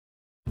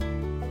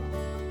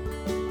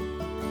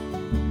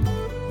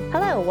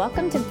Hello,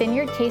 welcome to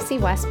Vineyard KC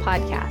West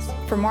podcast.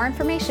 For more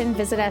information,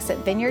 visit us at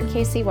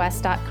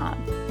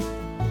vineyardkcwest.com.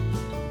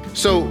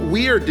 So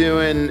we are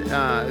doing,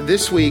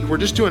 this week, we're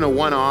just doing a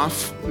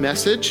one-off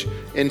message.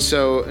 And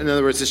so, in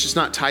other words, it's just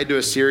not tied to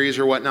a series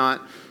or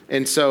whatnot.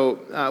 And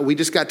so we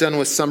just got done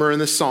with Summer in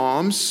the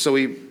Psalms. So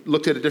we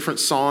looked at a different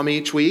psalm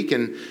each week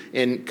and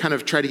kind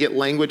of try to get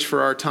language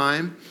for our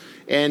time.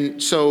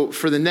 And so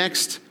for the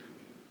next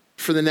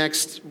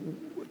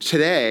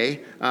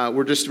today,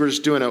 we're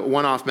just doing a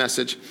one-off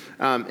message.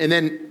 And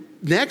then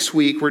next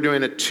week, we're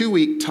doing a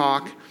 2-week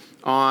talk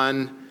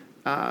on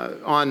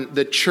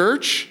the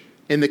church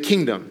and the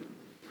kingdom.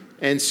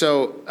 And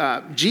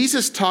so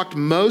Jesus talked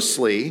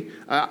mostly,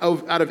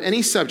 out of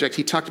any subject,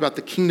 he talked about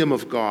the kingdom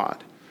of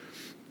God.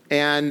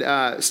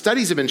 And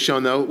studies have been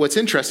shown, though, what's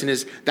interesting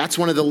is that's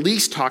one of the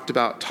least talked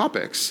about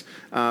topics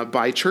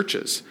by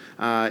churches.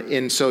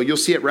 And so you'll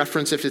see it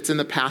referenced if it's in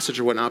the passage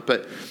or whatnot.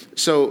 But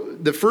so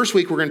the first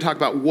week, we're going to talk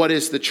about what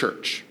is the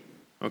church.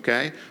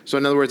 Okay? So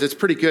in other words, it's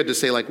pretty good to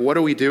say, like, what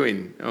are we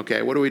doing?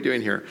 Okay, what are we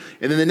doing here?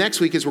 And then the next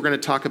week is we're going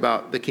to talk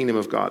about the kingdom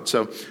of God.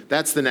 So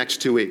that's the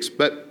next 2 weeks.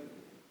 But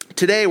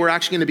today, we're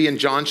actually going to be in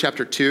John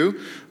chapter 2,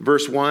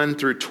 verse 1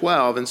 through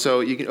 12. And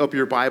so you can open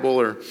your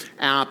Bible or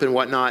app and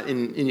whatnot,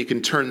 and you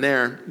can turn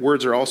there.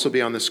 Words will also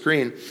be on the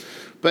screen.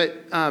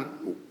 But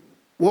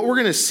what we're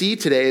going to see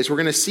today is we're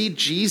going to see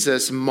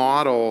Jesus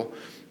model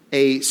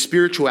a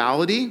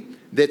spirituality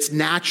that's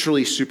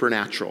naturally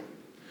supernatural.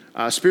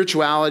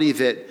 Spirituality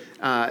that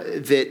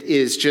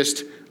is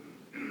just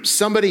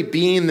somebody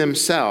being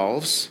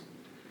themselves,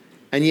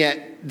 and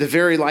yet the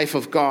very life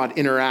of God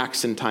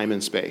interacts in time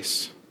and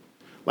space.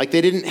 Like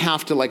they didn't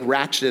have to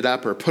ratchet it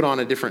up or put on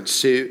a different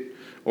suit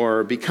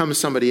or become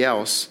somebody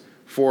else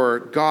for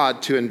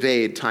God to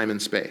invade time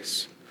and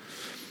space.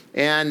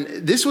 And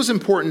this was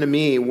important to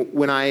me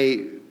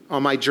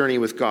on my journey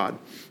with God.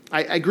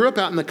 I grew up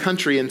out in the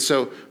country, and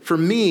so for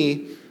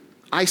me,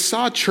 I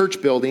saw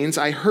church buildings.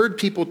 I heard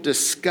people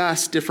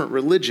discuss different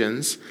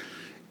religions,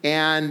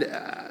 and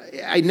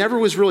I never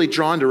was really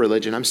drawn to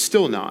religion. I'm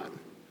still not.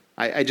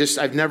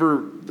 I've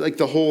never,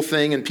 the whole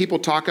thing, and people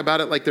talk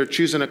about it like they're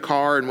choosing a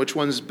car and which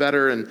one's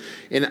better, and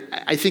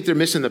I think they're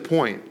missing the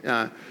point.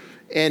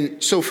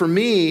 And so for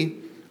me,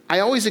 I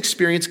always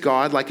experienced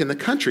God in the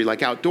country,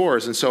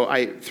 outdoors, and so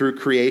through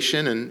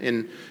creation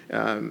and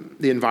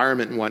the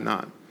environment and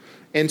whatnot.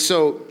 And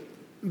so,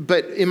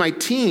 but in my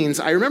teens,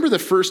 I remember the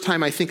first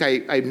time I think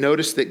I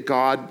noticed that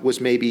God was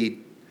maybe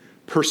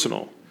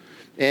personal.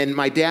 And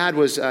my dad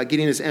was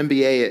getting his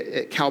MBA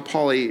at Cal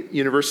Poly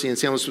University in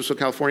San Luis Obispo,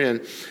 California.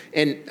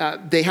 And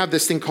they have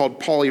this thing called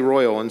Poly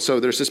Royal. And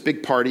so there's this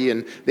big party,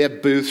 and they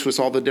have booths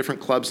with all the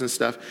different clubs and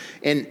stuff.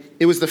 And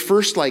it was the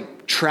first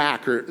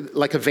track or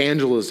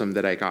evangelism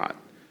that I got.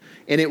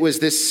 And it was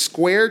this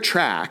square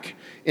track,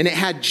 and it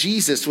had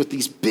Jesus with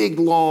these big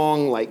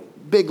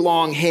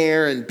long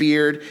hair and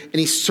beard, and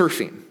he's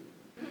surfing.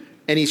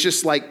 And he's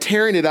just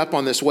tearing it up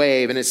on this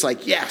wave. And it's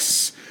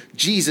yes,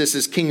 Jesus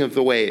is king of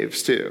the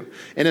waves too.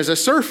 And as a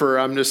surfer,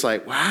 I'm just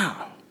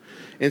wow.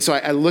 And so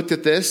I looked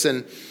at this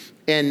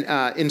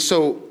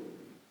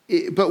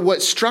but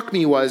what struck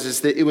me is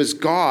that it was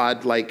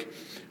God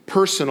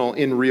personal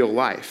in real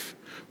life.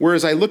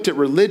 Whereas I looked at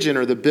religion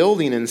or the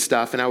building and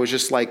stuff, and I was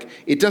just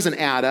it doesn't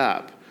add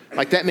up.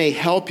 That may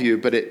help you,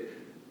 but it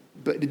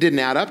didn't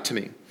add up to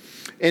me.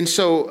 And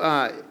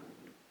so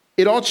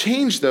it all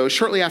changed, though.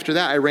 Shortly after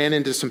that, I ran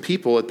into some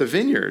people at the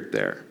Vineyard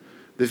there,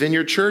 the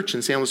Vineyard Church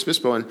in San Luis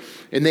Obispo,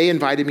 and they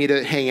invited me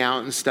to hang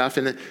out and stuff.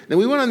 And then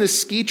we went on this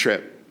ski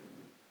trip.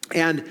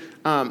 And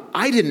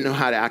I didn't know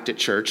how to act at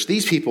church.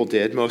 These people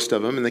did, most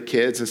of them, and the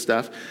kids and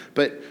stuff.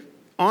 But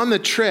on the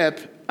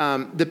trip,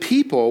 the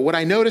people, what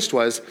I noticed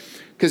was,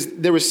 because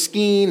there was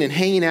skiing and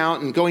hanging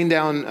out and going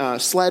down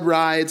sled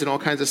rides and all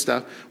kinds of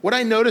stuff, what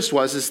I noticed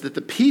is that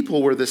the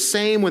people were the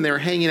same when they were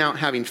hanging out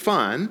having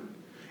fun.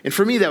 And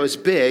for me, that was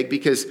big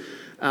because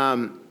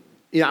I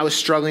was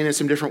struggling in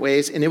some different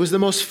ways, and it was the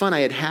most fun I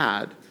had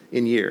had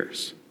in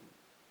years.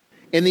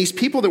 And these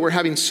people that were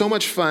having so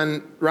much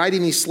fun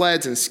riding these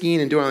sleds and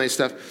skiing and doing all this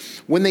stuff,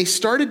 when they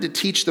started to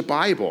teach the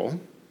Bible,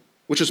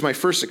 which was my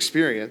first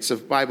experience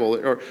of Bible,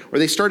 or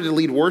they started to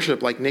lead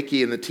worship like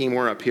Nikki and the team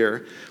were up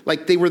here,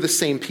 they were the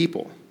same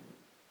people.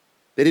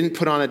 They didn't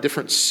put on a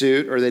different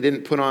suit, or they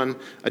didn't put on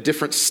a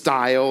different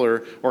style,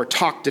 or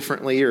talk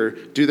differently, or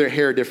do their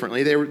hair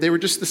differently. They were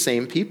just the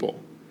same people.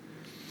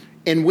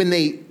 And when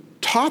they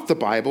taught the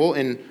Bible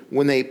and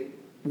when they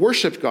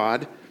worshiped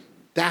God,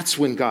 that's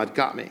when God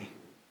got me.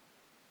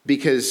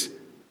 Because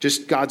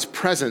just God's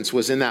presence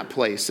was in that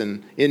place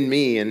and in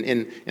me,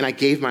 and I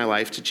gave my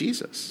life to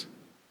Jesus.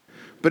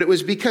 But it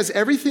was because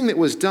everything that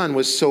was done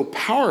was so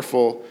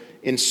powerful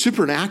and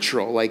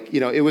supernatural.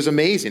 It was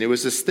amazing. It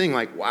was this thing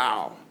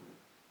wow.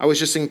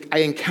 I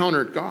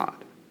encountered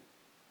God.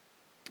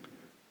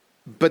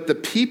 But the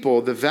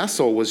people, the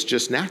vessel was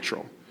just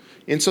natural.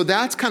 And so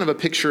that's kind of a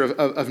picture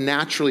of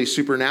naturally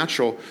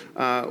supernatural,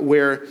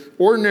 where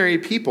ordinary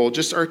people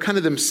just are kind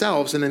of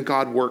themselves, and then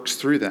God works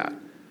through that.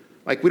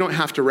 Like, we don't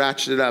have to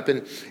ratchet it up.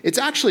 And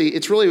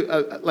it's really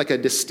like a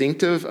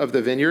distinctive of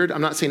the Vineyard.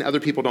 I'm not saying other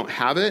people don't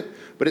have it,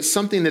 but it's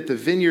something that the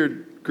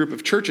Vineyard group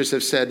of churches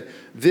have said,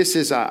 this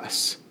is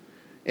us.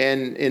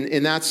 And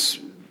that's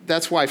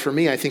why, for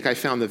me, I think I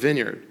found the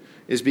Vineyard,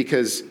 is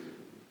because,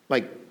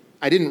 like,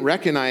 I didn't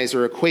recognize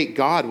or equate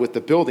God with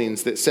the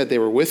buildings that said they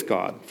were with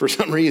God for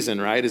some reason,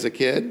 right, as a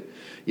kid,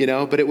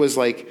 but it was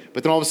like,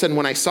 but then all of a sudden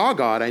when I saw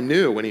God, I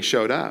knew when he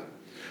showed up.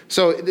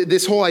 So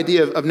this whole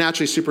idea of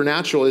naturally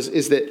supernatural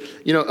is that,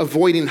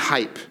 avoiding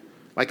hype,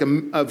 like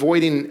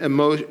avoiding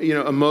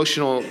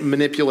emotional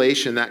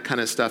manipulation, that kind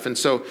of stuff. And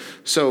so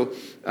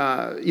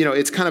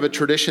it's kind of a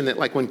tradition that,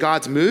 like, when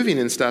God's moving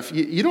and stuff,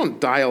 you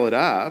don't dial it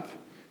up,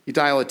 you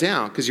dial it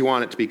down because you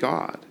want it to be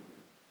God.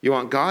 You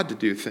want God to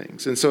do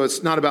things. And so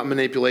it's not about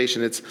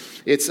manipulation.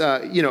 It's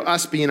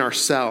us being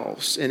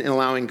ourselves and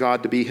allowing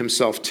God to be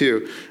himself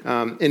too.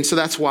 And so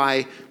that's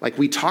why, like,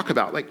 we talk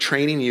about, like,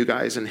 training you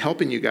guys and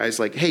helping you guys,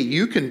 like, hey,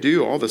 you can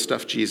do all the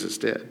stuff Jesus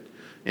did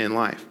in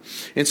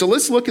life. And so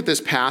let's look at this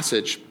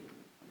passage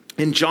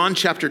in John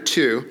chapter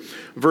 2,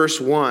 verse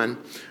 1,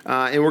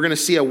 and we're going to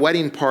see a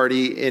wedding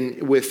party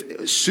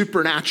with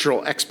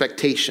supernatural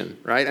expectation,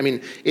 right? I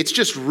mean, it's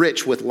just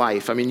rich with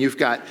life. I mean, you've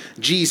got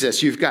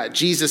Jesus, you've got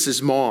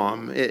Jesus's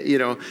mom,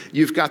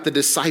 you've got the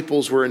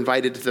disciples were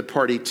invited to the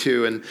party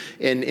too, and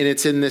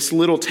it's in this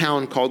little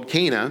town called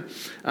Cana,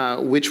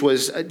 which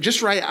was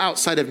just right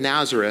outside of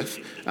Nazareth,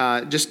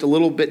 just a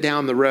little bit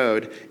down the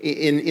road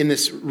in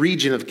this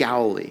region of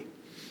Galilee.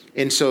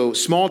 And so,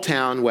 small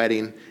town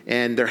wedding,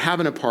 and they're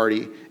having a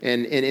party,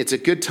 and it's a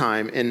good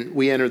time. And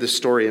we enter the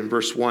story in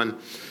verse 1.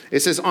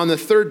 It says, on the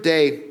third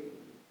day,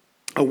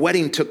 a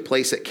wedding took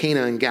place at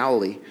Cana in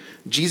Galilee.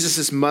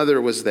 Jesus' mother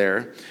was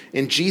there,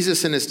 and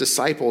Jesus and his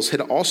disciples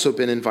had also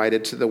been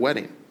invited to the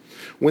wedding.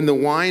 When the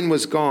wine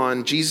was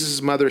gone,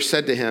 Jesus' mother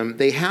said to him,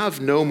 they have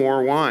no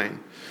more wine.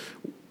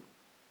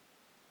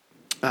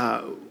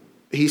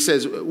 He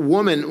says,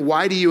 woman,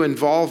 why do you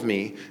involve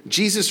me?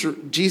 Jesus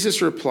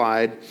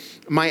replied,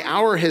 my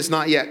hour has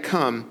not yet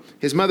come.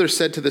 His mother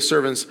said to the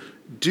servants,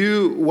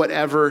 do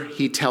whatever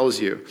he tells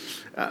you.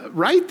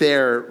 Right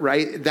there,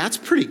 right? That's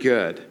pretty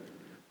good.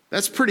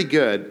 That's pretty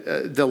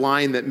good. The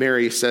line that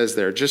Mary says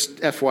there, just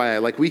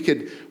FYI, like we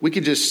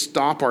could just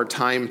stop our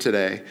time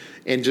today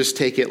and just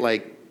take it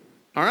like,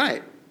 all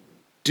right,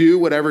 do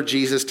whatever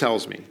Jesus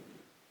tells me,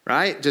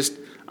 right?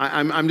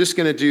 I'm just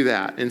going to do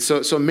that. And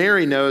so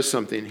Mary knows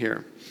something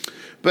here.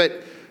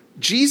 But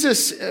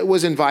Jesus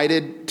was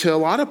invited to a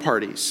lot of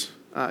parties.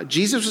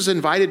 Jesus was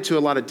invited to a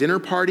lot of dinner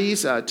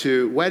parties,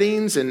 to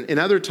weddings and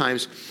other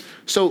times.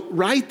 So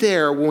right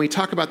there, when we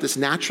talk about this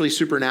naturally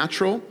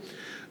supernatural,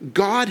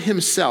 God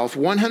himself,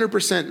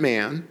 100%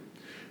 man,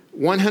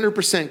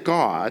 100%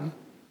 God,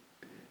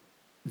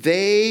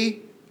 they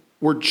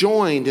were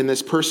joined in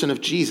this person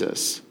of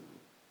Jesus.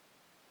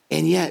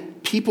 And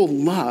yet people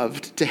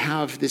loved to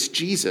have this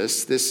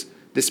Jesus,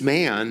 this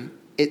man,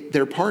 at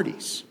their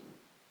parties.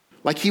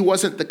 Like he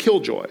wasn't the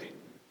killjoy,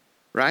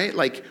 right?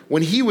 Like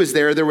when he was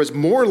there was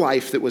more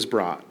life that was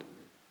brought.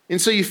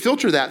 And so you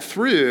filter that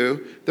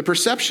through, the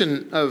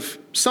perception of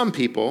some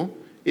people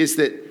is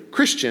that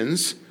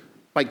Christians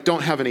like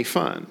don't have any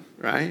fun,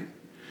 right?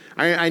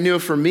 I knew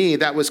for me,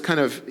 that was kind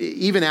of,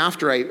 even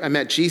after I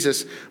met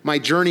Jesus, my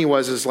journey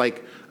was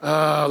like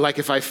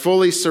if I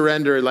fully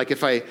surrender, like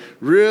if I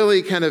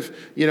really kind of,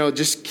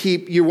 just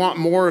you want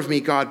more of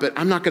me, God, but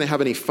I'm not going to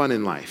have any fun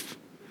in life.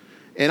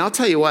 And I'll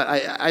tell you what,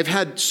 I've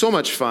had so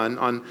much fun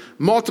on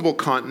multiple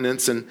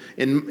continents and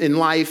in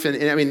life.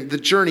 And I mean, the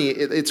journey,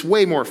 it's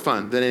way more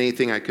fun than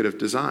anything I could have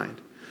designed.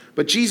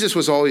 But Jesus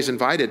was always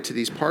invited to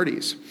these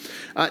parties.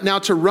 Now,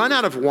 to run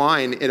out of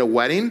wine at a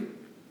wedding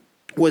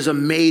was a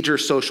major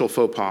social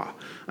faux pas.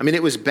 I mean,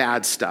 it was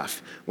bad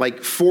stuff,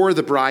 like for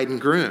the bride and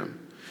groom.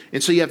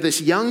 And so you have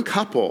this young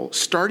couple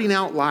starting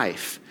out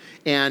life,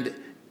 and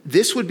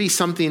this would be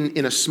something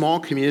in a small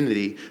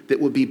community that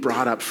would be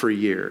brought up for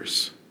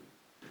years.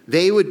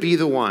 They would be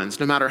the ones,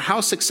 no matter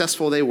how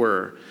successful they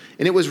were.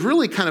 And it was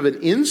really kind of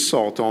an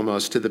insult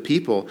almost to the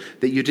people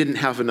that you didn't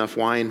have enough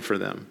wine for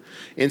them.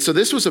 And so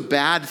this was a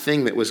bad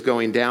thing that was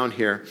going down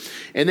here.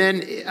 And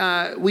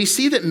then we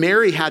see that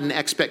Mary had an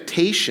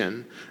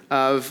expectation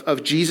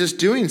of Jesus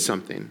doing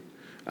something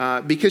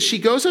because she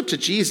goes up to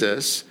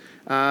Jesus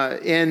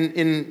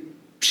and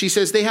she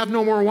says, they have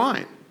no more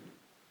wine.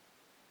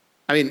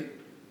 I mean,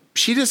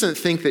 she doesn't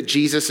think that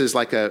Jesus is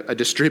like a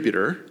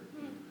distributor.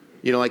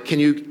 Like, can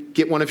you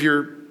get one of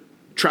your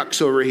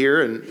trucks over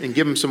here and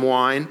give him some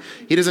wine?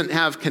 He doesn't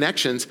have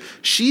connections.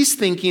 She's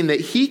thinking that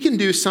he can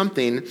do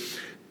something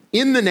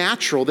in the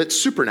natural that's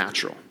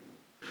supernatural.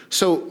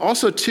 So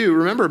also, too,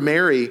 remember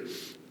Mary,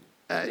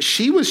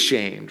 she was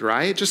shamed,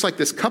 right? Just like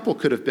this couple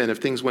could have been if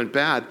things went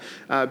bad.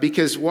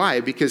 Because why?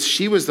 Because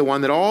she was the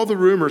one that all the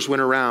rumors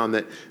went around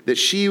that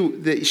she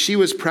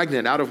was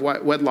pregnant out of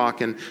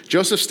wedlock, and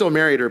Joseph still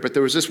married her, but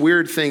there was this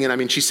weird thing, and I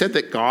mean, she said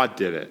that God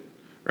did it,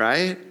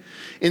 right?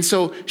 And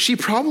so she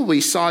probably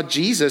saw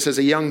Jesus as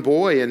a young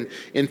boy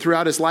and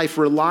throughout his life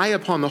rely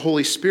upon the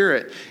Holy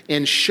Spirit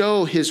and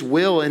show his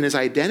will and his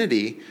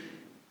identity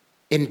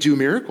and do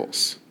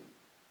miracles.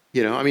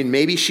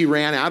 Maybe she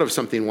ran out of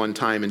something one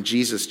time and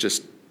Jesus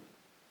just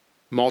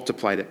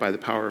multiplied it by the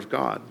power of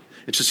God.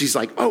 And so she's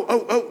like,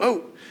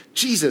 oh,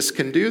 Jesus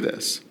can do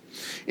this.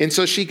 And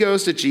so she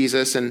goes to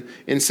Jesus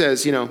and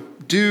says,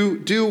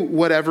 do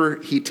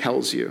whatever he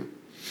tells you.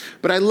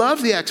 But I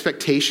love the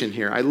expectation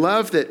here. I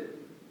love that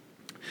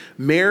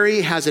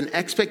Mary has an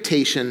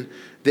expectation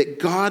that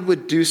God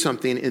would do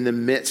something in the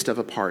midst of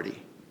a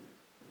party,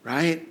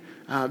 right?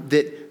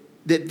 That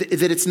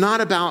it's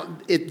not about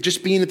it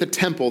just being at the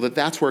temple,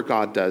 that's where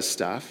God does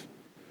stuff.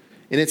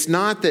 And it's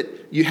not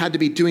that you had to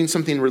be doing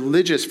something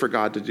religious for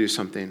God to do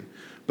something,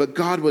 but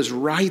God was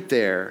right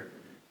there.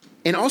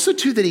 And also,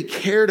 too, that he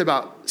cared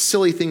about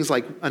silly things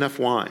like enough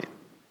wine.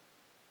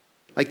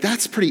 Like,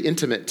 that's pretty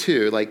intimate,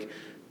 too. Like,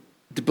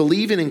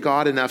 believing in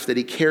God enough that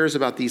he cares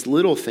about these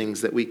little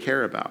things that we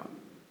care about.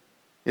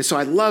 And so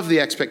I love the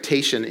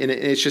expectation. And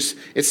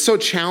it's so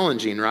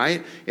challenging,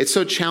 right? It's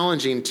so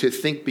challenging to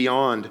think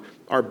beyond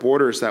our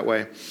borders that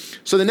way.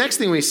 So the next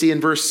thing we see in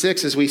verse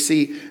 6 is we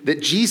see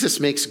that Jesus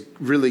makes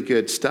really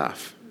good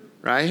stuff,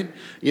 right?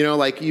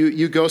 Like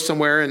you go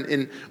somewhere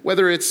and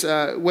whether it's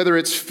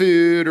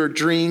food or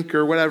drink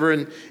or whatever,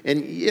 and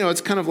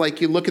it's kind of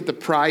like you look at the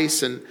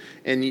price and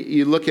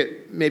you look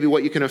at maybe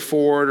what you can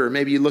afford, or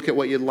maybe you look at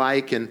what you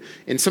like, and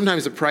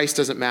sometimes the price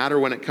doesn't matter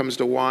when it comes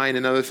to wine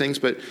and other things,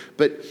 but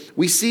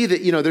we see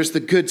that, there's the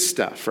good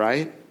stuff,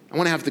 right? I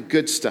want to have the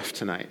good stuff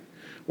tonight.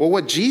 Well,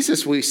 what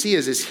Jesus we see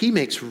is he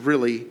makes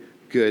really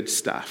good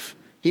stuff.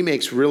 He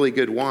makes really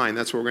good wine.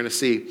 That's what we're going to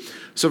see.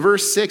 So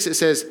verse 6, it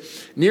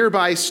says,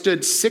 nearby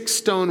stood 6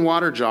 stone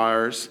water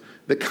jars,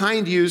 the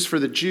kind used for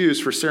the Jews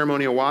for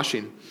ceremonial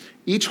washing,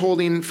 each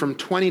holding from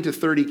 20 to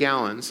 30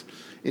 gallons.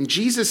 And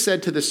Jesus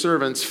said to the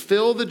servants,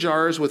 fill the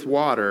jars with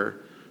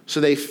water. So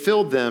they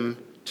filled them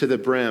to the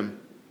brim.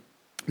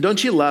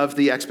 Don't you love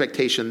the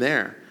expectation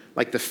there?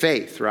 Like the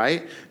faith,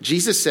 right?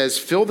 Jesus says,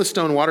 fill the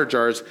stone water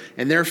jars,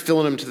 and they're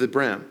filling them to the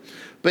brim.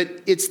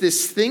 But it's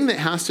this thing that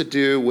has to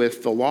do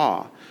with the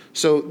law.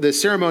 So the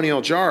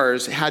ceremonial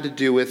jars had to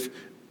do with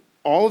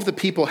all of the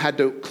people had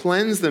to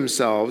cleanse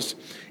themselves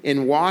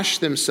and wash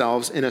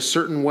themselves in a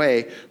certain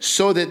way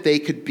so that they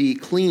could be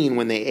clean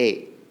when they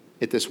ate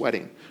at this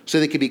wedding, so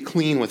they could be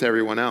clean with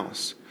everyone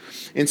else.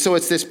 And so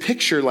it's this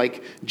picture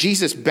like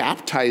Jesus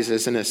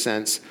baptizes, in a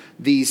sense,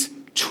 these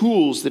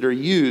tools that are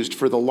used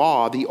for the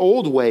law, the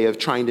old way of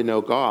trying to know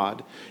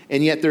God.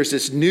 And yet there's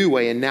this new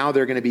way, and now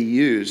they're going to be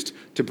used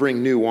to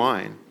bring new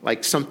wine,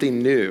 like something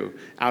new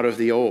out of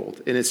the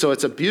old. And so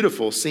it's a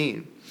beautiful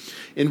scene.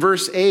 In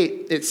verse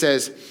 8, it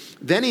says,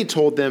 then he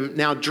told them,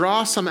 now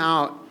draw some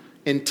out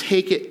and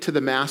take it to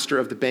the master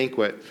of the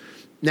banquet.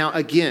 Now,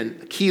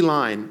 again, key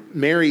line,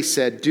 Mary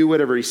said, do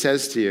whatever he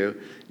says to you.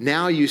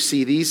 Now you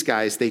see these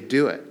guys, they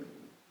do it.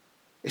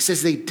 It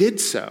says they did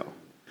so.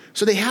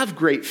 So they have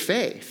great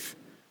faith.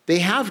 They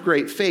have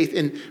great faith,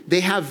 and they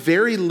have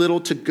very little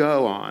to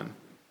go on.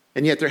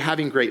 And yet they're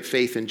having great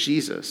faith in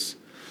Jesus.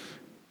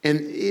 And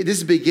this is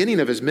the beginning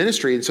of his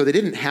ministry, and so they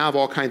didn't have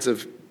all kinds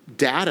of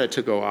data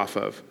to go off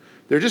of.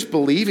 They're just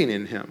believing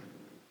in him.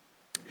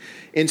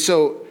 And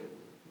so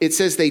it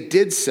says they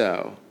did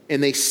so,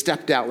 and they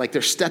stepped out, like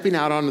they're stepping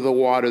out onto the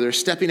water. They're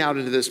stepping out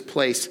into this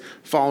place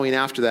following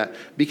after that.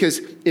 Because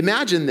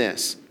imagine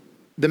this.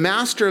 The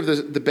master of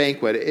the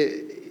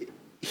banquet,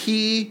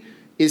 he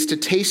is to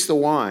taste the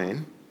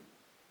wine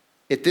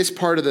at this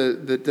part of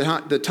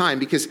the time,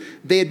 because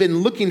they had been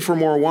looking for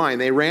more wine.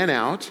 They ran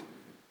out,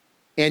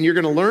 and you're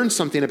going to learn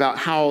something about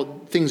how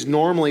things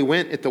normally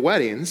went at the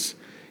weddings.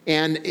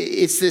 And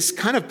it's this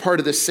kind of part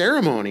of the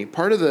ceremony,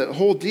 part of the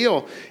whole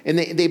deal. And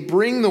they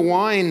bring the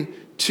wine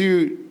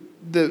to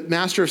the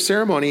master of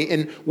ceremony,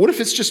 and what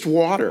if it's just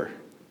water?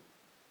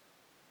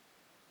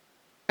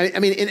 I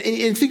mean,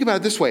 and think about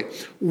it this way.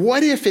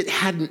 What if it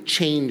hadn't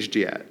changed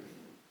yet?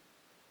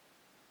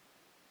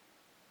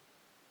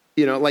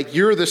 Like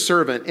you're the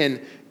servant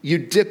and you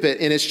dip it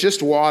and it's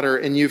just water,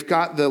 and you've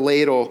got the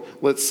ladle,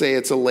 let's say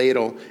it's a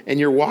ladle, and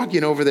you're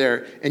walking over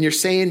there and you're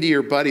saying to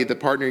your buddy, the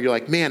partner, you're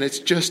like, man, it's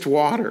just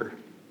water.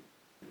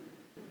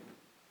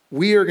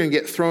 We are going to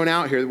get thrown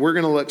out here. We're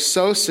going to look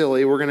so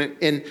silly.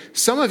 And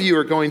some of you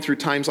are going through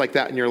times like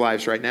that in your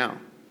lives right now.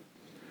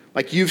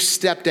 Like you've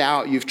stepped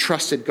out, you've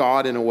trusted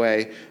God in a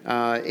way,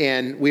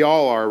 and we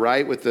all are,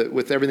 right,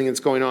 with everything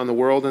that's going on in the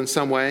world in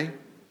some way.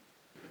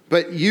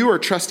 But you are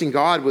trusting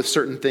God with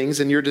certain things,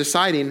 and you're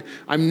deciding,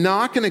 I'm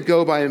not going to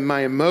go by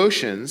my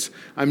emotions.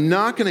 I'm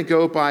not going to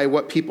go by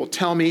what people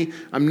tell me.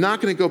 I'm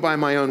not going to go by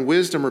my own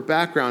wisdom or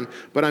background,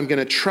 but I'm going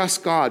to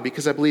trust God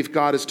because I believe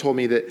God has told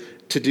me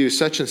that to do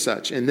such and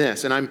such in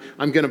this, and I'm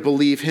going to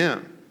believe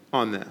him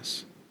on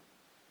this.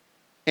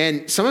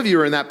 And some of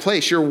you are in that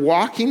place. You're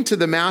walking to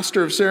the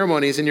master of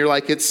ceremonies, and you're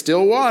like, it's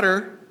still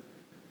water.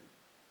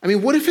 I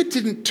mean, what if it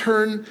didn't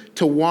turn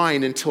to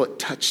wine until it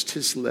touched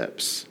his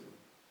lips?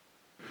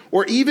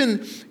 Or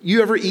even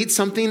you ever eat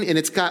something and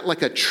it's got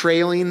like a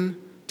trailing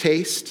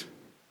taste?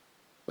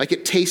 Like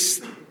it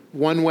tastes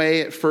one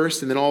way at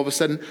first and then all of a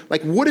sudden,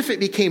 like what if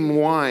it became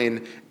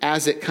wine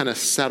as it kind of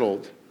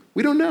settled?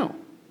 We don't know.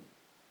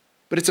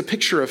 but it's a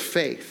picture of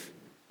faith.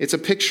 It's a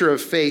picture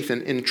of faith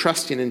and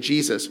trusting in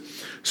Jesus.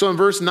 So in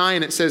verse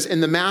 9, it says,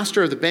 "And the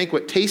master of the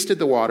banquet tasted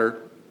the water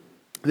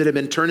that had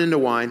been turned into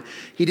wine.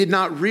 He did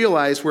not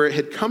realize where it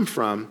had come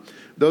from,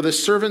 though the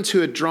servants who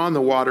had drawn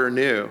the water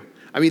knew."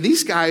 I mean,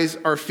 these guys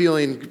are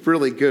feeling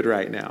really good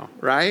right now,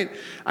 right?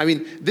 I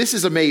mean, this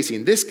is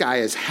amazing. This guy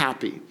is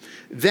happy.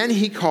 Then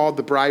he called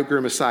the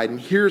bridegroom aside, and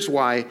here's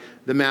why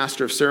the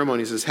master of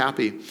ceremonies is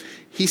happy.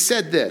 He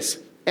said this,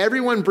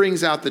 "Everyone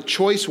brings out the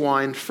choice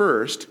wine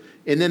first,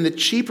 and then the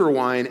cheaper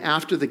wine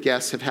after the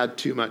guests have had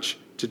too much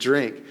to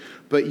drink.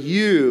 But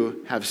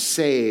you have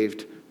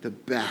saved the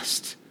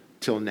best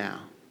till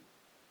now."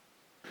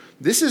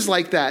 This is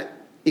like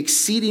that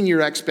exceeding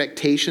your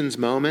expectations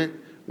moment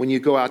when you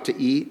go out to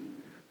eat,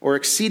 or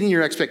exceeding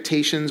your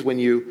expectations when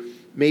you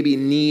maybe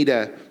need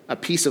a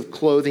piece of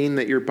clothing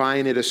that you're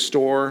buying at a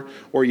store,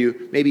 or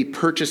you maybe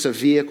purchase a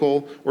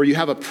vehicle, or you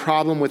have a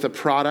problem with a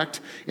product,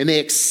 and they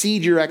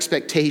exceed your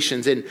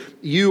expectations, and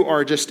you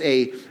are just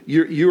a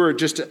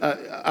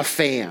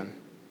fan,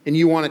 and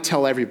you want to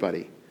tell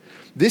everybody.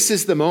 This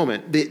is the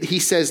moment that he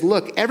says,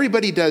 look,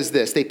 everybody does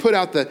this. They put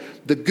out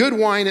the good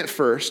wine at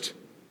first,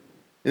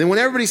 and then when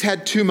everybody's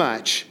had too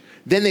much,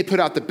 then they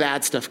put out the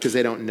bad stuff because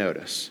they don't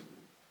notice.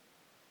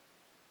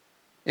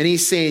 And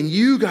he's saying,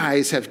 you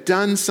guys have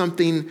done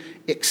something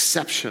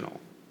exceptional.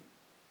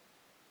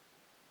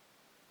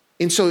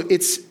 And so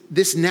it's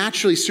this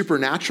naturally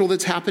supernatural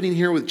that's happening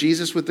here with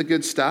Jesus with the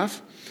good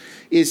stuff,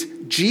 is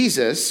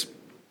Jesus,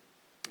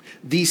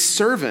 these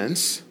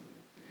servants,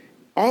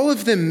 all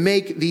of them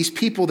make these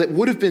people that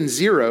would have been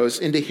zeros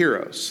into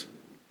heroes.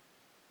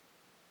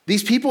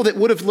 These people that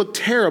would have looked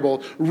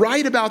terrible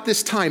right about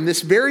this time,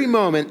 this very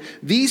moment,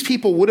 these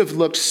people would have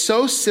looked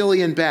so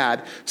silly and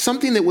bad,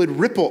 something that would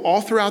ripple all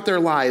throughout their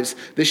lives,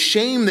 the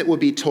shame that would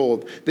be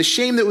told, the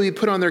shame that would be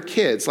put on their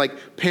kids.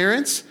 Like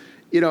parents,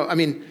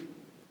 the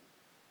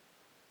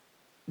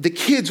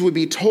kids would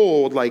be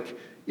told,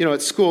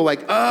 at school,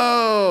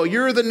 oh,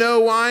 you're the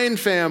no wine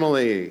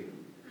family.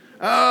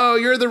 Oh,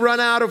 you're the run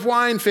out of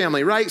wine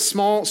family, right?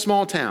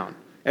 Small town.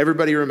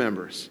 Everybody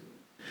remembers.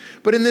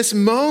 But in this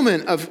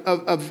moment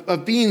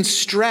of being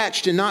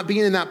stretched and not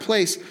being in that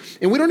place,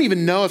 and we don't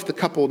even know if the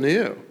couple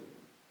knew.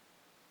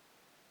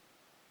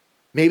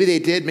 Maybe they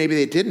did, maybe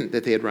they didn't,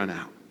 that they had run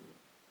out.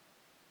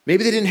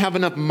 Maybe they didn't have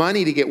enough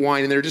money to get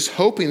wine and they're just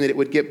hoping that it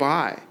would get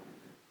by.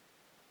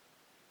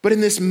 But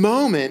in this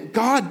moment,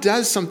 God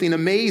does something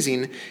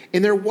amazing,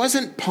 and there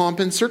wasn't pomp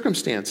and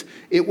circumstance.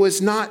 It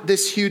was not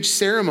this huge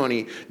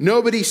ceremony.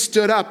 Nobody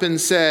stood up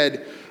and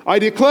said, "I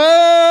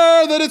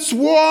declare that it's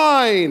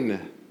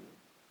wine."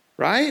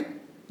 Right?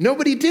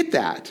 Nobody did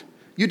that.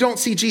 You don't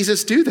see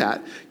Jesus do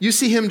that. You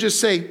see him just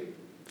say,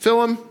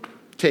 "Fill him,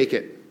 take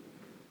it."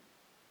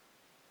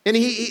 And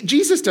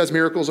Jesus does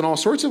miracles in all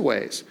sorts of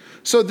ways.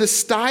 So the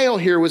style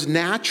here was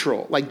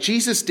natural. Like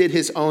Jesus did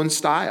his own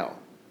style.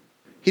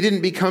 He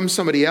didn't become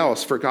somebody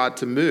else for God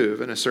to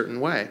move in a certain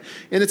way.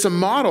 And it's a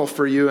model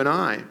for you and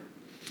I.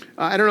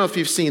 I don't know if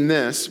you've seen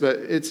this, but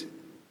it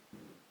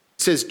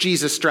says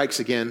Jesus strikes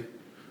again.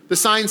 The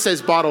sign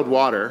says bottled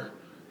water.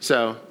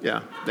 So,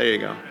 yeah, there you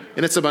go.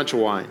 And it's a bunch of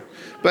wine.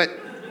 But,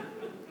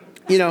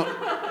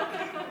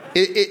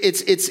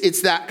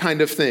 it's that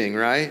kind of thing,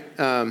 right?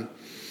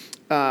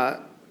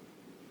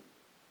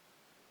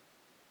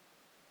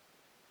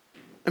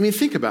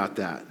 Think about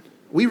that.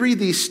 We read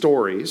these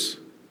stories,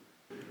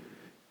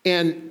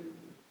 and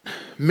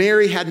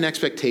Mary had an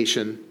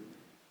expectation.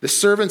 The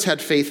servants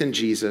had faith in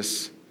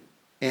Jesus,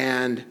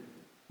 and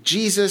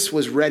Jesus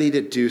was ready to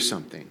do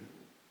something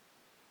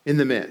in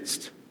the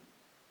midst.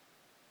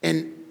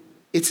 And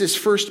it's his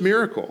first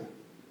miracle.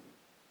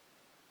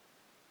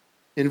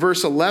 In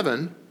verse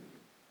 11,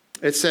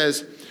 it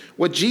says,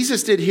 "What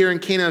Jesus did here in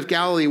Cana of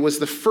Galilee was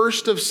the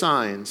first of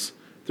signs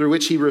through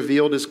which he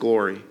revealed his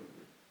glory.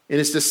 And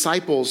his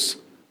disciples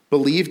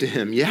believed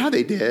him." Yeah,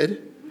 they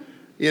did.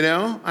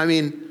 They're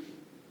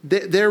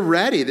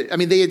ready.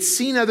 They had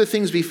seen other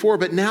things before,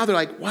 but now they're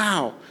like,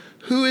 wow,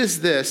 who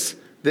is this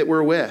that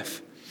we're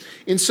with?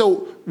 And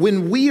so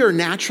when we are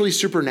naturally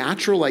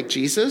supernatural like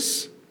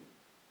Jesus,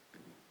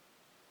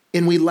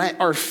 and we let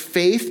our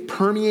faith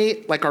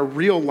permeate like our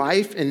real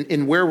life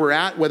in where we're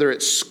at, whether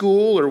it's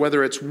school or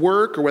whether it's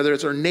work or whether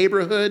it's our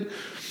neighborhood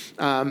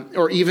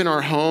or even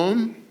our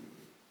home.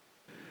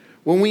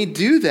 When we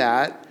do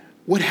that,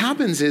 what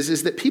happens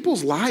is that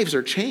people's lives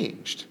are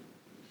changed.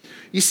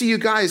 You see, you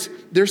guys,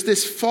 there's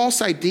this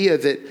false idea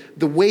that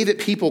the way that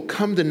people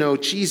come to know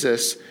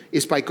Jesus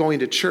is by going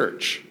to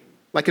church.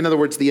 Like, in other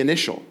words, the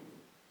initial.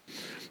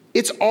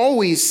 It's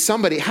always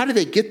somebody. How do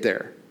they get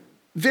there?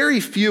 Very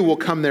few will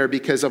come there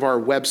because of our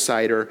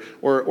website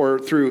or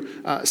through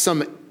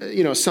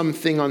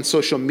something on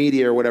social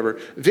media or whatever.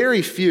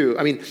 Very few.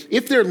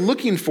 If they're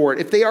looking for it,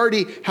 if they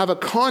already have a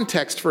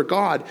context for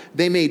God,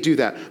 they may do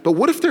that. But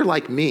what if they're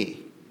like me?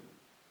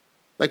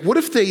 Like, what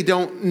if they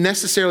don't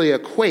necessarily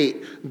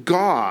equate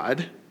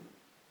God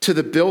to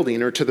the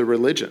building or to the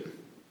religion?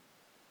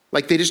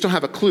 Like, they just don't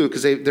have a clue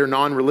because they're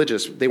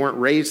non-religious. They weren't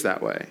raised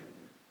that way.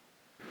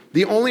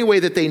 The only way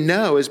that they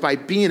know is by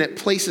being at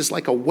places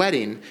like a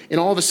wedding, and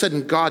all of a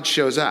sudden God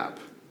shows up.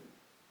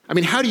 I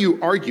mean, how do you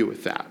argue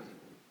with that?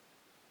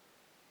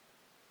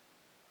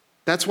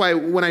 That's why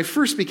when I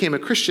first became a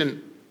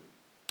Christian,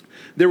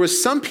 there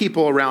was some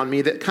people around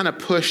me that kind of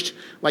pushed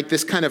like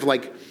this kind of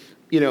like,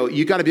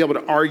 you got to be able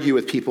to argue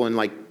with people and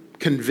like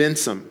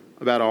convince them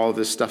about all of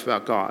this stuff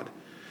about God.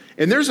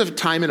 And there's a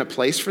time and a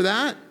place for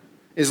that,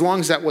 as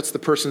long as that's what the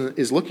person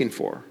is looking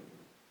for.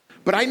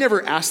 But I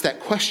never asked that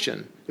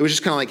question. It was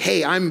just kind of like,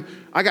 hey,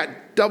 I got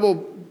double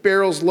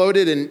barrels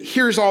loaded and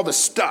here's all the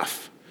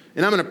stuff.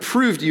 And I'm going to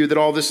prove to you that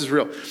all this is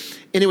real.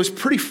 And it was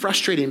pretty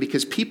frustrating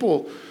because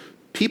people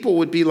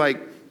would be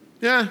like,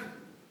 yeah,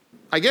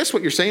 I guess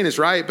what you're saying is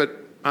right, but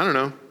I don't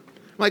know.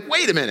 I'm like,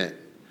 wait a minute.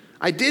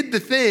 I did the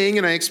thing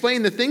and I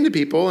explained the thing to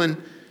people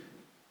and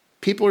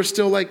people are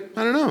still like,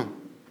 I don't know.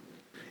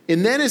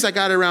 And then as I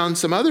got around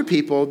some other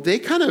people, they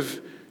kind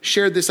of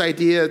shared this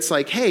idea. It's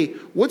like, hey,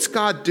 what's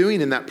God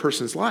doing in that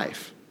person's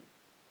life?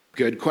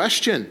 Good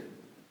question,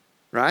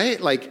 right?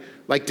 Like,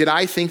 did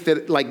I think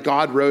that like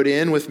God rode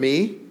in with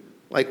me?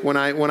 Like when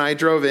I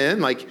drove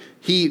in, like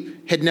he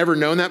had never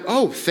known that.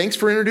 Oh, thanks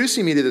for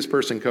introducing me to this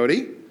person,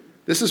 Cody.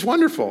 This is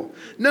wonderful.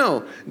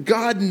 No,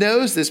 God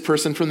knows this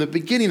person from the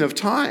beginning of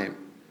time.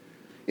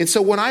 And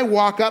so when I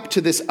walk up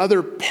to this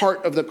other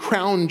part of the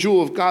crown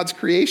jewel of God's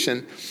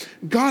creation,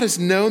 God has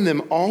known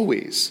them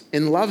always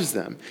and loves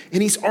them.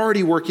 And he's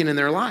already working in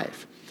their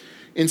life.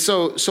 And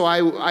so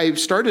I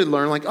started to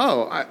learn like,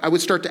 I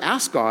would start to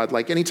ask God,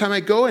 like anytime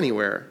I go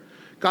anywhere,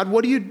 God,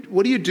 what are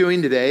you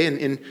doing today?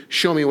 And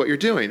show me what you're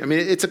doing. I mean,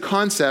 it's a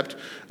concept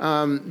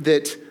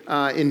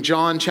that in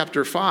John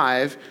chapter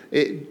 5,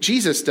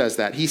 Jesus does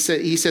that. He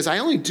says, I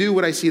only do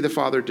what I see the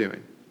Father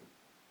doing.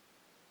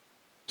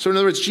 So in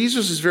other words,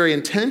 Jesus was very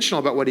intentional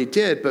about what he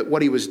did, but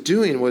what he was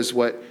doing was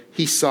what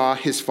he saw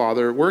his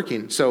Father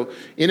working. So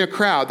in a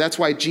crowd, that's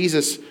why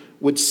Jesus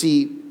would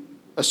see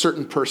a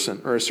certain person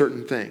or a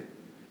certain thing,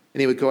 and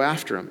he would go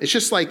after him. It's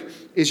just like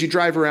as you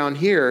drive around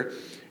here,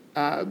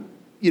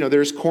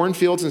 there's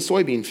cornfields and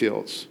soybean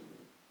fields.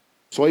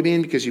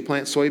 Soybean because you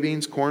plant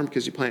soybeans, corn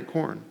because you plant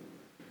corn.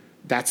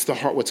 That's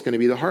what's going to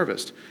be the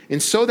harvest.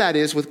 And so that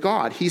is with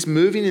God. He's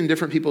moving in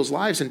different people's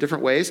lives in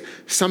different ways.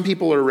 Some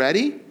people are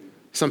ready.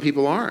 Some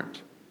people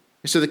aren't.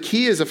 So the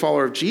key as a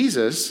follower of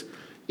Jesus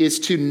is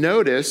to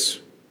notice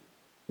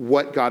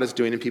what God is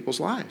doing in people's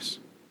lives.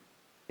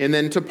 And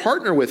then to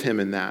partner with him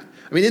in that.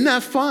 I mean, isn't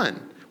that fun?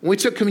 When we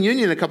took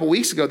communion a couple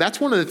weeks ago, that's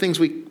one of the things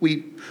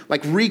we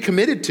like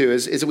recommitted to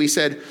is that we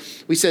said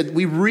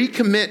we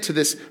recommit to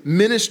this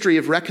ministry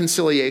of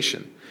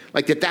reconciliation.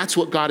 Like that's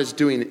what God is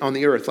doing on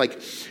the earth.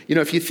 Like,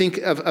 if you think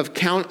of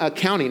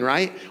accounting,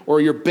 right?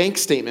 Or your bank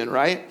statement,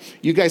 right?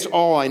 You guys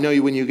all, I know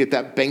you, when you get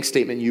that bank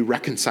statement, you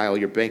reconcile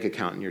your bank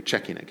account and your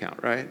checking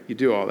account, right? You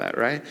do all that,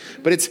 right?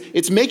 But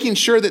it's making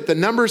sure that the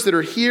numbers that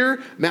are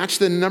here match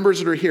the numbers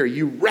that are here.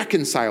 You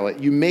reconcile it.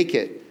 You make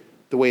it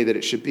the way that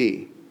it should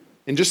be.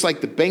 And just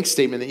like the bank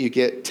statement that you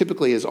get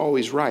typically is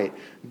always right,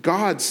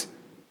 God's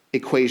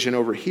equation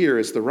over here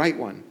is the right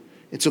one.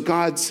 And so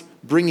God's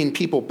bringing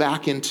people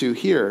back into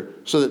here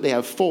so that they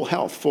have full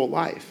health, full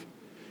life.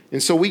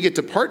 And so we get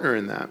to partner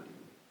in that.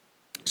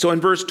 So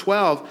in verse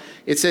 12,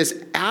 it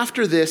says,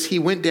 after this, he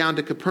went down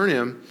to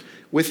Capernaum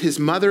with his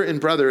mother and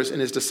brothers and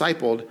his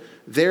disciples.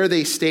 There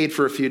they stayed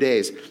for a few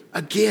days.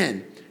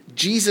 Again,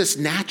 Jesus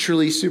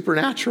naturally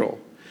supernatural.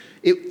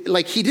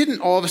 He didn't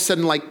all of a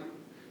sudden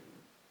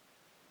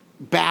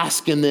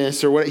bask in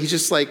this or what. He's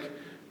just like,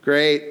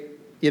 great.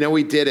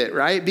 We did it,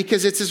 right?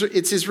 Because it's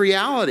his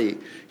reality.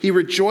 He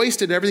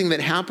rejoiced in everything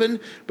that happened,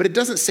 but it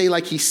doesn't say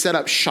like he set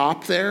up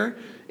shop there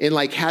and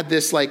had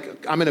this I'm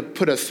going to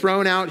put a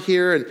throne out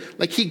here.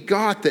 And he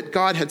got that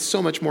God had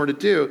so much more to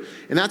do.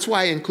 And that's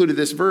why I included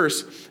this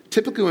verse.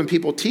 Typically when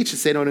people teach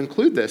this, they don't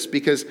include this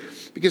because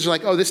they're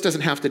like, oh, this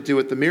doesn't have to do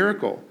with the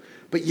miracle.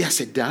 But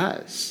yes, it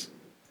does.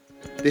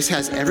 This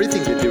has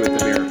everything to do with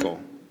the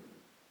miracle.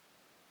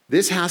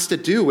 This has to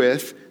do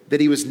with that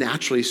he was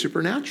naturally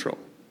supernatural.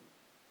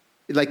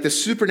 Like the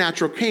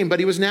supernatural came, but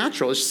he was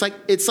natural.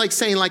 It's like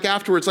saying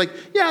afterwards,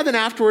 then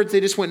afterwards they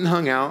just went and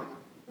hung out.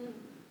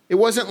 It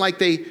wasn't like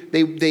they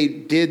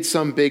did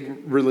some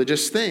big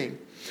religious thing.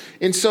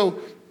 And so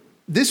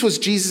this was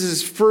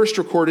Jesus' first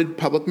recorded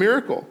public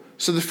miracle.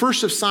 So the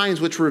first of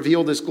signs which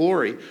revealed his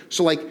glory.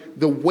 So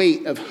the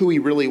weight of who he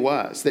really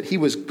was, that he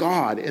was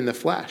God in the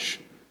flesh,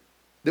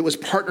 that was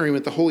partnering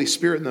with the Holy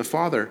Spirit and the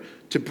Father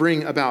to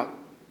bring about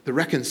the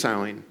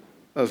reconciling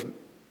of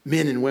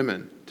men and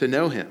women to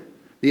know him.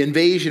 The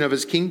invasion of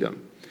his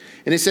kingdom.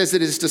 And it says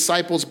that his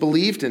disciples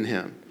believed in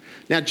him.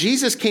 Now,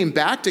 Jesus came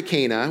back to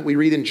Cana. We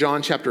read in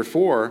John chapter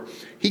 4.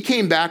 He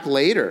came back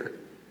later.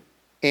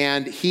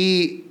 And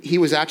he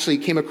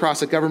came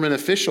across a government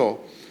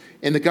official.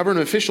 And the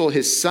government official,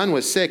 his son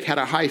was sick, had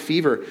a high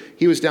fever.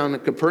 He was down in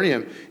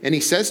Capernaum. And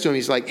he says to him,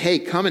 he's like, hey,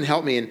 come and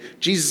help me. And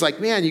Jesus is like,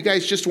 man, you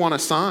guys just want a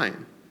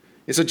sign.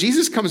 And so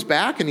Jesus comes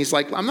back and he's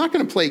like, I'm not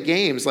going to play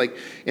games. And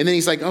then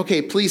he's like,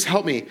 okay, please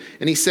help me.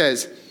 And he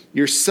says,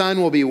 your son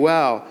will be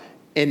well.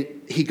 And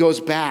he goes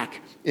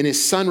back And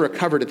his son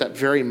recovered at that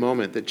very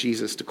moment that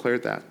Jesus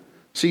declared that.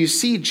 So you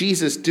see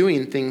Jesus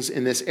doing things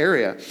in this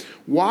area.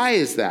 Why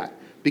is that?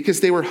 Because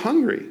they were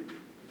hungry.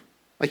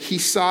 Like he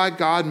saw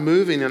God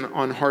moving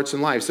on hearts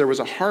and lives. There was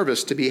a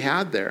harvest to be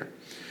had there.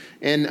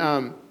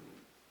 And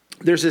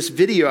there's this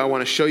video I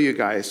want to show you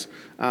guys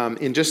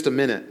in just a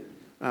minute.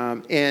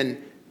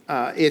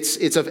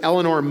 It's of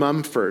Eleanor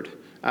Mumford.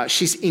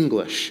 She's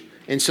English.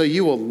 And so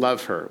you will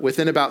love her.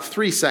 Within about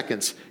 3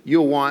 seconds,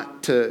 you'll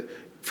want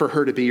for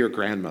her to be your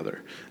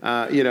grandmother.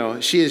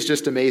 She is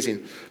just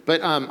amazing.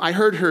 But I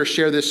heard her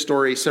share this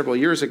story several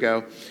years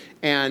ago,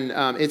 and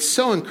it's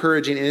so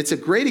encouraging, and it's a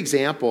great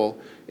example.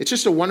 It's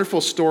just a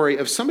wonderful story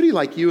of somebody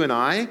like you and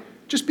I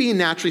just being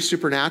naturally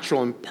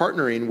supernatural and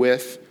partnering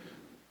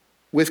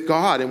with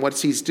God and what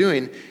he's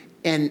doing,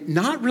 and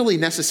not really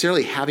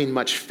necessarily having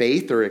much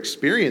faith or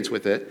experience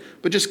with it,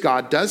 but just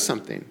God does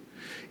something.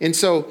 And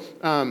so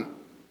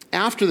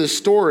after the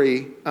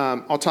story,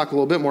 I'll talk a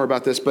little bit more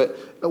about this, but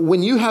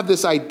when you have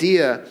this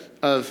idea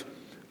of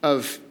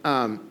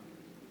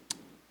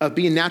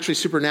being naturally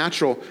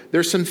supernatural,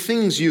 there's some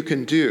things you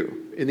can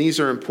do, and these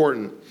are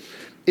important,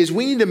 is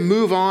we need to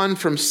move on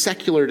from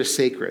secular to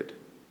sacred,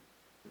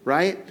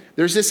 right?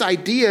 There's this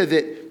idea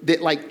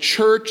that like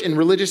church and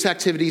religious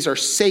activities are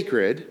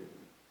sacred,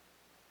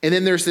 and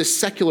then there's this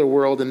secular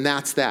world, and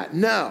that's that.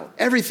 No,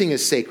 everything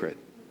is sacred.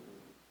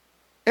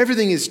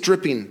 Everything is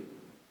dripping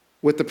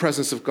with the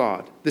presence of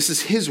God. This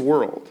is his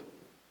world.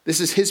 This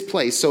is his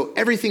place. So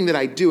everything that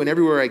I do and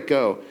everywhere I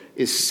go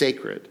is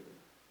sacred.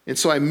 And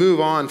so I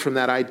move on from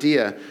that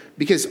idea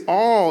because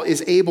all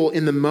is able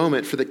in the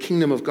moment for the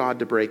kingdom of God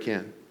to break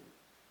in,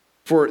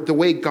 for the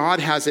way God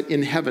has it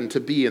in heaven to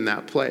be in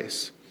that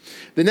place.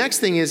 The next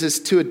thing is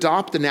to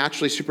adopt the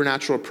naturally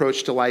supernatural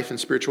approach to life and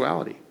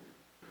spirituality.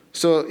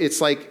 So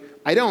it's like,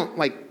 I don't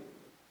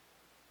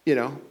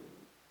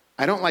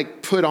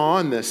put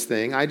on this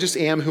thing. I just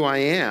am who I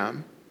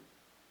am.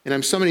 And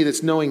I'm somebody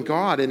that's knowing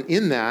God. And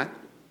in that,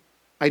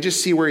 I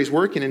just see where he's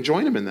working and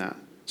join him in that.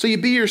 So you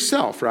be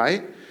yourself,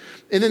 right?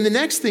 And then the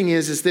next thing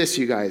is this,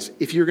 you guys,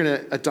 if you're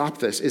going to adopt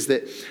this, is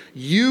that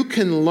you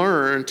can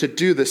learn to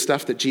do the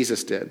stuff that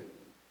Jesus did.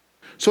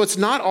 So it's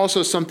not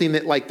also something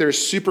that like there's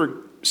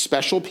super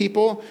special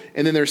people,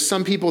 and then there's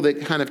some people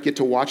that kind of get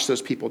to watch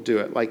those people do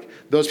it. Like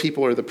those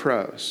people are the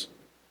pros.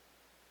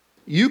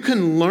 You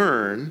can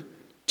learn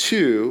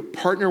to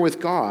partner with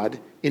God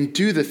and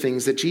do the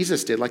things that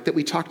Jesus did, like that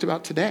we talked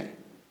about today,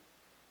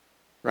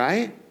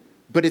 right?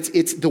 But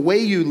it's the way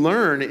you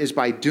learn is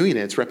by doing it.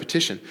 It's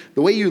repetition.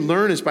 The way you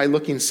learn is by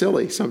looking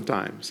silly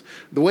sometimes.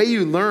 The way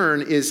you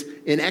learn is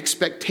in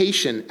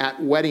expectation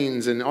at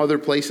weddings and other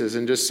places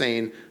and just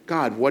saying,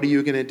 God, what are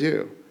you going to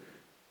do?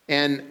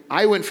 And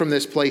I went from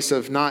this place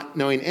of not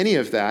knowing any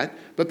of that,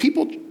 but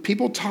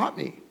people taught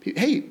me,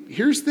 hey,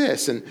 here's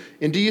this, and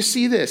do you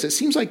see this? It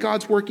seems like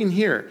God's working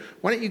here.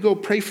 Why don't you go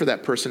pray for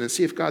that person and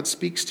see if God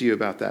speaks to you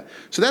about that?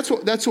 So that's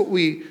what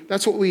we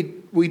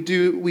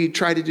do. We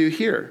try to do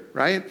here,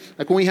 right?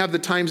 Like when we have the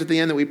times at the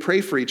end that we pray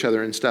for each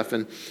other and stuff,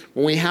 and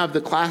when we have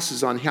the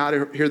classes on how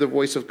to hear the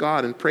voice of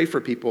God and pray for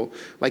people,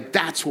 like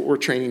that's what we're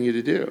training you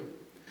to do.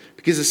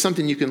 Because it's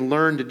something you can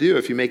learn to do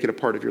if you make it a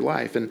part of your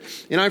life. And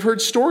I've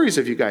heard stories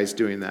of you guys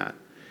doing that.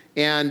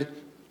 And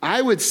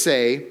I would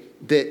say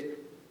that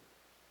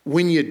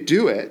when you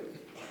do it,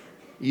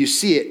 you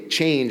see it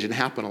change and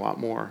happen a lot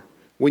more.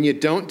 When you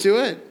don't do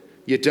it,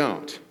 you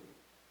don't.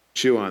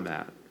 Chew on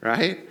that,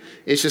 right?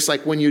 It's just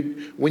like when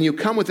you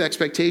come with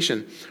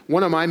expectation.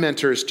 One of my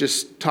mentors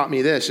just taught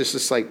me this. It's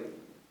just like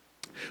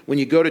when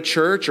you go to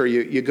church or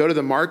you go to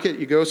the market,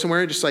 you go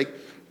somewhere, just like,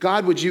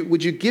 God, would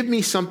you give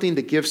me something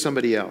to give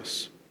somebody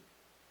else?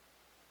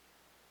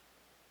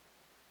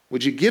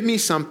 Would you give me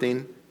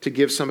something to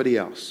give somebody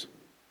else?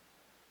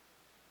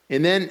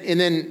 And then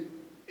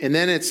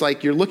it's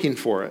like you're looking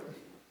for it,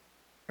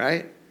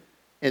 right?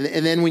 And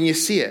then when you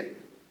see it,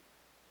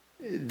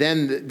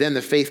 then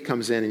the faith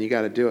comes in and you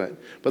got to do it.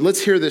 But let's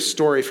hear this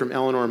story from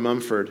Eleanor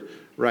Mumford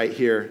right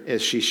here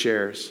as she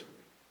shares.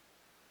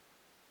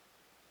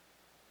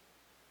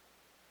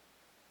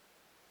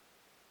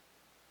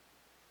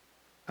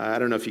 I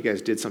don't know if you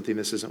guys did something,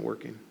 this isn't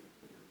working.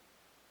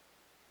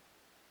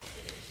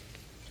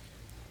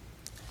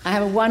 I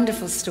have a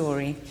wonderful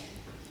story,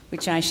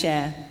 which I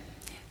share,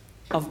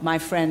 of my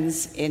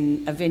friends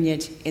in a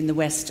vineyard in the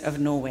west of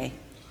Norway.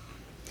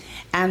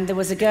 And there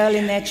was a girl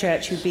in their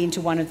church who'd been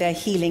to one of their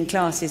healing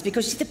classes,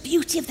 because the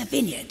beauty of the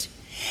vineyard,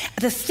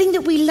 the thing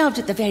that we loved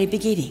at the very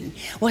beginning,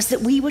 was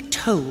that we were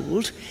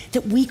told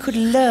that we could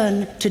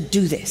learn to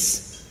do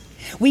this.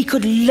 We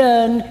could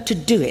learn to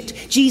do it.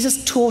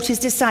 Jesus taught his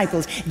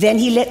disciples. Then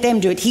he let them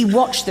do it. He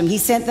watched them. He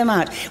sent them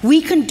out.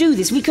 We can do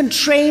this. We can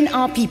train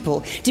our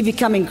people to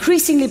become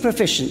increasingly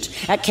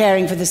proficient at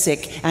caring for the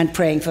sick and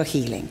praying for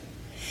healing.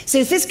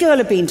 So this girl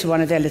had been to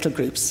one of their little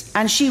groups,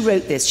 and she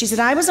wrote this. She said,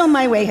 I was on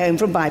my way home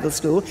from Bible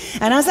school,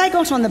 and as I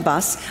got on the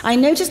bus, I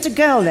noticed a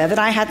girl there that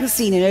I hadn't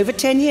seen in over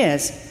 10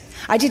 years.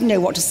 I didn't know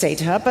what to say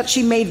to her, but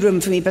she made room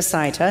for me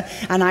beside her,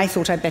 and I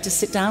thought I'd better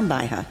sit down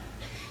by her.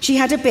 She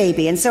had a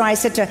baby, and so I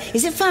said to her,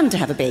 "Is it fun to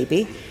have a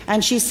baby?"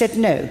 And she said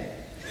no.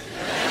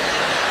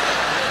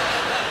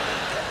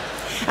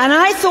 And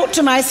I thought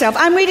to myself,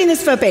 I'm reading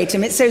this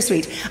verbatim, it's so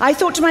sweet. I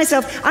thought to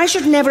myself, I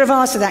should never have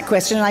asked her that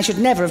question, and I should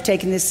never have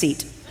taken this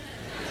seat.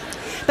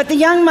 But the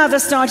young mother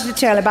started to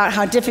tell about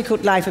how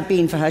difficult life had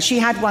been for her. She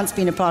had once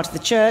been a part of the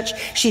church.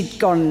 She'd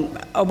gone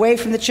away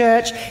from the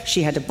church.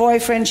 She had a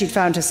boyfriend. She'd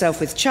found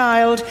herself with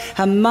child.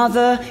 Her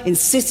mother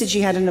insisted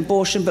she had an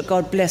abortion, but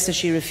God bless her,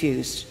 she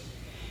refused.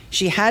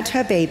 She had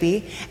her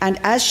baby, and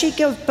as she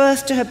gave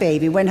birth to her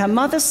baby, when her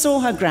mother saw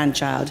her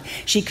grandchild,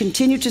 she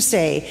continued to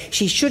say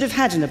she should have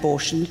had an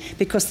abortion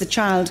because the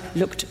child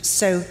looked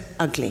so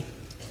ugly.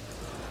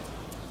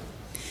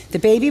 The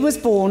baby was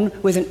born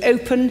with an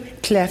open,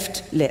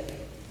 cleft lip.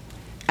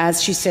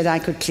 As she said, I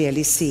could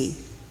clearly see.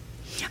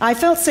 I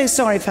felt so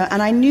sorry for her,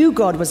 and I knew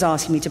God was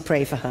asking me to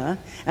pray for her,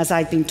 as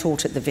I'd been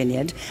taught at the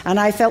Vineyard, and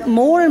I felt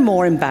more and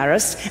more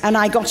embarrassed, and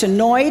I got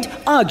annoyed,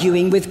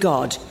 arguing with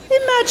God.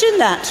 Imagine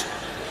that.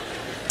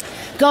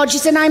 God, she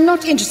said, I'm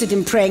not interested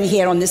in praying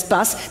here on this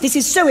bus. This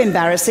is so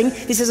embarrassing.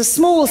 This is a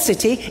small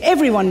city.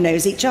 Everyone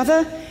knows each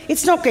other.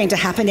 It's not going to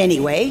happen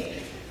anyway.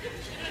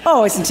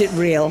 Oh, isn't it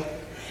real?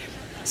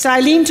 So I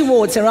leaned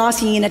towards her,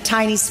 asking in a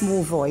tiny,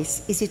 small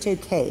voice, is it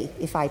okay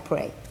if I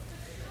pray?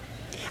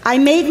 I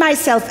made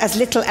myself as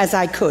little as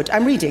I could.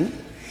 I'm reading.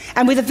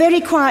 And with a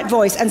very quiet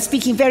voice and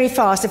speaking very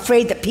fast,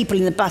 afraid that people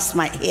in the bus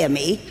might hear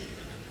me,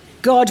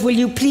 God, will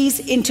you please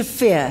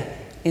interfere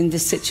in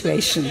this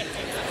situation?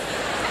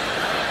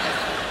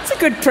 It's a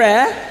good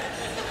prayer.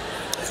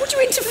 Would you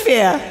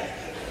interfere?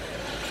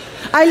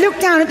 I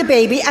looked down at the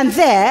baby, and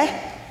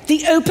there,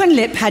 the open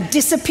lip had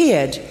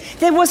disappeared.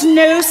 There was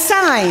no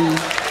sign.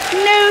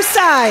 No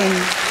sign.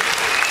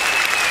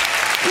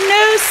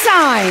 No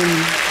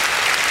sign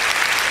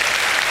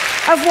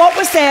of what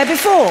was there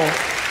before.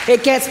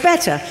 It gets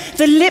better.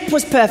 The lip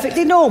was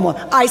perfectly normal.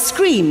 I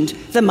screamed.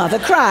 The mother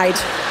cried.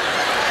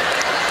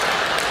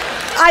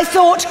 I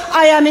thought,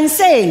 I am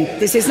insane.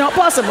 This is not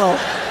possible.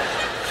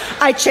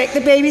 I checked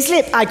the baby's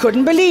lip. I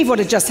couldn't believe what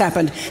had just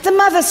happened. The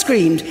mother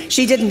screamed.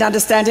 She didn't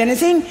understand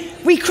anything.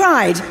 We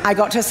cried. I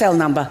got her cell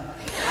number.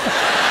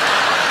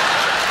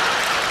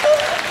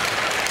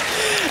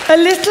 A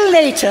little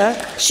later,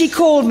 she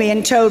called me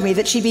and told me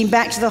that she'd been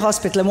back to the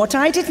hospital, and what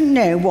I didn't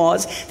know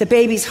was the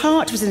baby's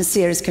heart was in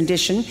serious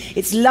condition,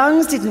 its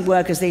lungs didn't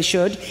work as they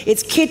should,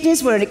 its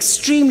kidneys were in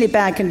extremely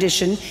bad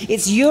condition,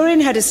 its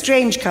urine had a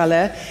strange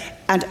colour,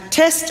 and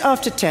test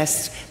after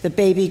test, the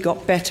baby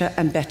got better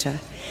and better.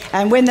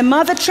 And when the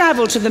mother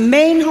travelled to the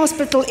main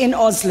hospital in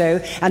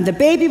Oslo and the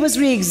baby was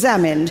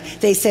re-examined,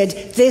 they said,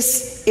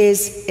 this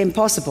is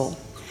impossible.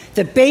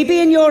 The baby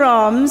in your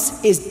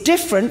arms is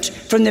different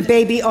from the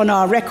baby on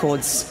our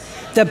records.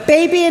 The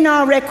baby in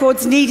our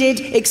records needed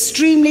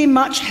extremely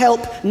much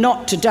help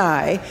not to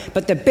die,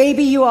 but the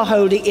baby you are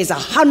holding is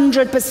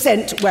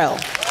 100% well.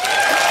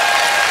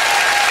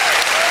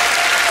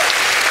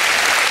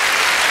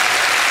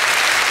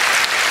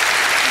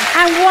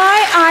 And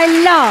why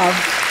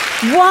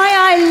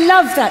I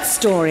love that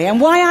story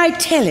and why I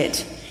tell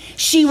it,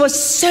 she was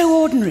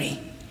so ordinary.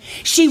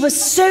 She was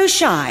so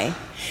shy.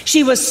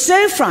 She was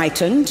so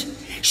frightened.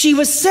 She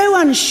was so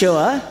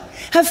unsure.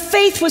 Her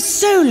faith was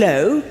so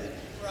low.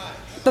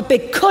 But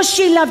because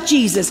she loved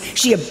Jesus,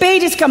 she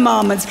obeyed his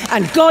commandments,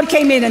 and God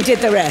came in and did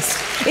the rest.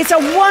 It's a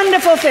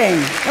wonderful thing.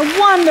 A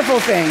wonderful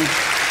thing.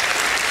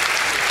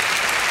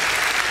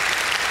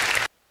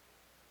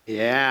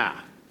 Yeah.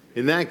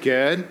 Isn't that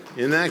good?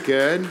 Isn't that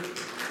good?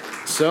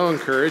 So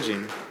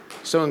encouraging.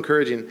 So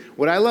encouraging.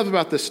 What I love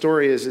about this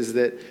story is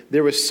that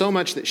there was so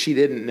much that she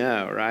didn't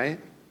know, right?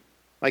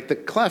 Like the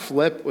cleft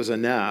lip was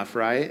enough,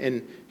 right?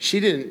 And she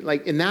didn't,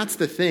 like, and that's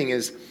the thing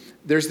is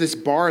there's this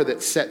bar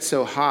that's set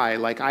so high,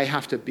 like I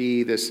have to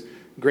be this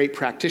great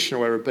practitioner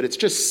or whatever, but it's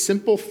just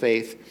simple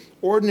faith,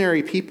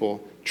 ordinary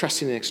people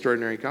trusting an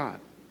extraordinary God.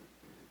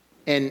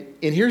 And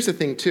here's the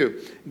thing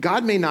too,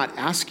 God may not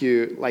ask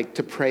you like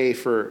to pray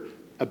for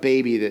a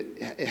baby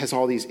that has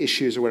all these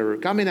issues or whatever.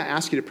 God may not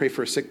ask you to pray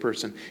for a sick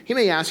person. He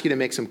may ask you to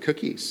make some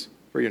cookies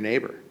for your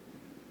neighbor.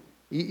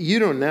 You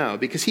don't know,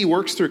 because he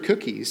works through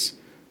cookies.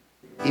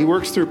 He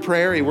works through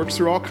prayer. He works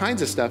through all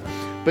kinds of stuff.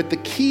 But the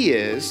key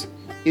is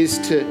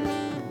to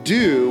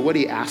do what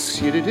he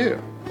asks you to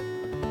do.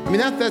 I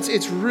mean,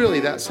 it's really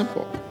that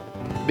simple,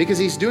 because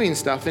he's doing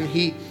stuff, and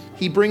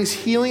he brings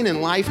healing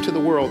and life to the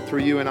world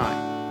through you and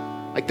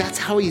I. Like, that's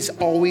how he's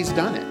always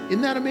done it.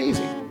 Isn't that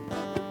amazing?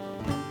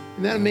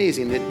 Isn't that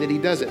amazing that he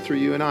does it through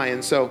you and I?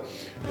 And so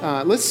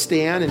let's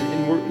stand,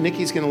 and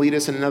Nikki's going to lead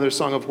us in another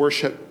song of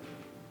worship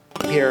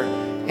here.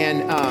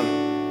 And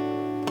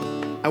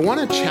I want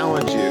to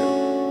challenge you.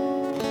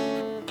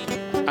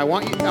 I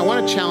want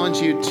to challenge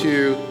you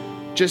to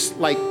just,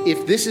 like,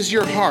 if this is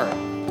your heart,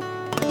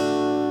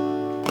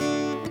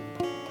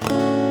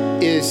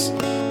 is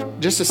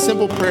just a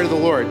simple prayer to the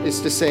Lord,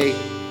 is to say,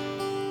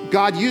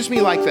 God, use me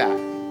like that.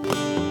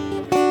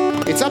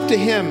 It's up to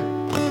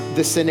him,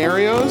 the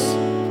scenarios,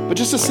 but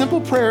just a simple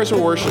prayer as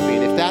we're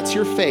worshiping, if that's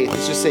your faith,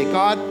 is just say,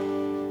 God,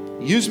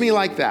 use me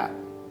like that.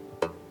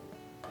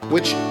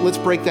 which, let's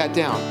break that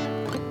down.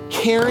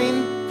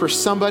 Caring for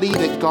somebody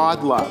that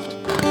God loved.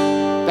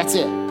 That's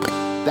it.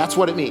 That's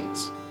what it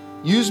means.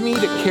 Use me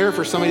to care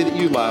for somebody that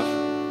you love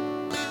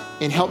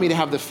and help me to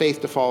have the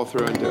faith to follow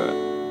through and do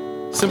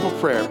it. Simple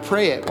prayer.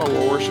 Pray it while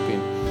we're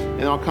worshiping,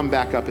 and I'll come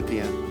back up at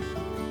the end.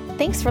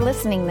 Thanks for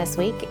listening this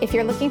week. If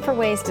you're looking for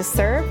ways to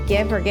serve,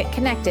 give, or get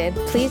connected,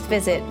 please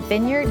visit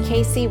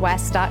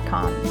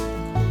vineyardkcwest.com.